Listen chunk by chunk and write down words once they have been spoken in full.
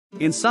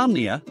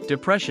Insomnia,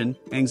 depression,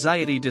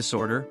 anxiety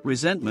disorder,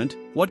 resentment,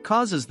 what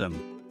causes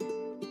them?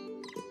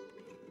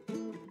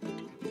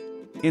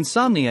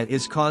 Insomnia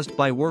is caused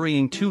by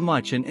worrying too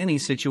much in any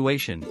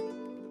situation.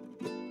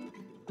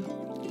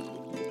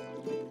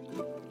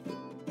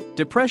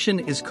 Depression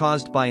is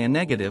caused by a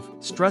negative,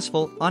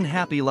 stressful,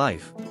 unhappy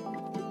life.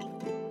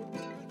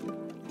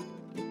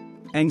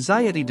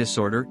 Anxiety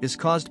disorder is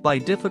caused by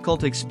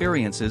difficult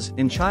experiences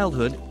in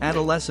childhood,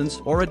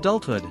 adolescence, or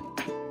adulthood.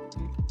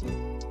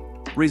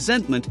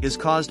 Resentment is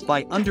caused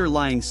by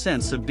underlying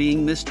sense of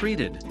being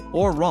mistreated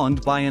or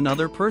wronged by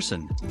another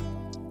person.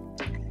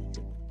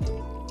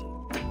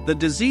 The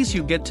disease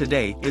you get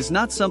today is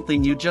not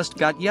something you just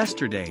got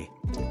yesterday.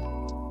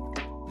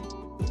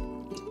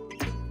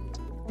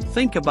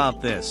 Think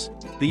about this.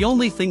 The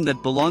only thing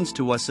that belongs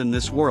to us in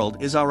this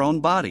world is our own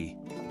body.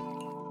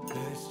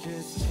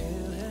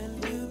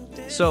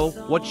 So,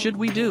 what should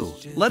we do?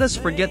 Let us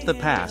forget the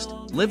past,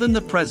 live in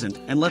the present,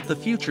 and let the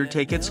future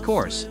take its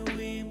course.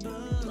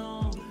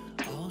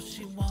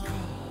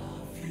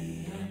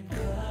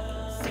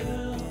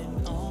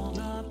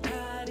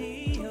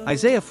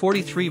 Isaiah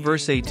 43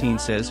 verse 18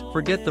 says,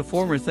 "Forget the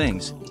former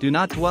things, do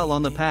not dwell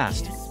on the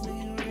past."